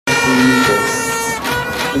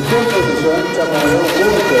Wolmers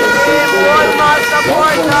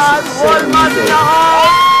supporters, Wolmers in the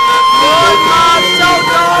house. Wolmers shout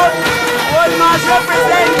out. Wolmers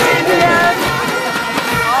representing here.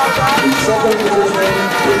 Alright. In second position,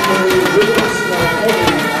 Wolmers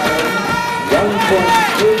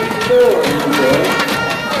 1.34 meters.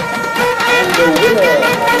 And the winner,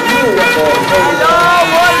 new record. Hello,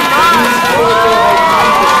 Wolmers.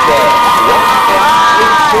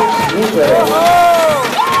 1.86 meters.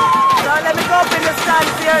 So let me go up in the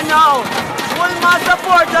stands here now. Wolmers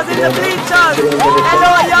supporters in the bleachers.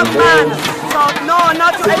 Hello, young man. So no,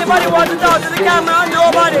 not to anybody want to talk to the camera.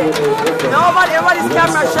 Nobody. Everybody's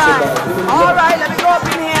camera shy. Alright, let me go up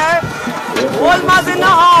in here. Wolmers in the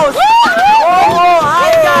house. Oh,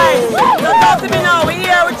 hi guys. So talk to me now. We're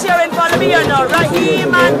here, we're cheering for the beer now.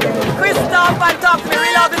 Raheem and Christoph, and talk to me. We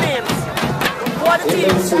love the names. Who are the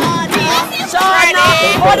teams? Shauna.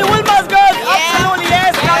 Oh, the Wolmers girls. Yeah. Absolutely,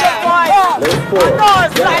 yes. Now the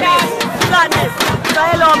boys. Gladness. So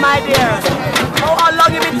hello, my dear. How long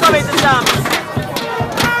you been coming to Champs?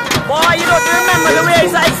 Boy, you don't remember the way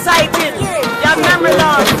it's exciting. You have memory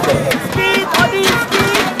loss.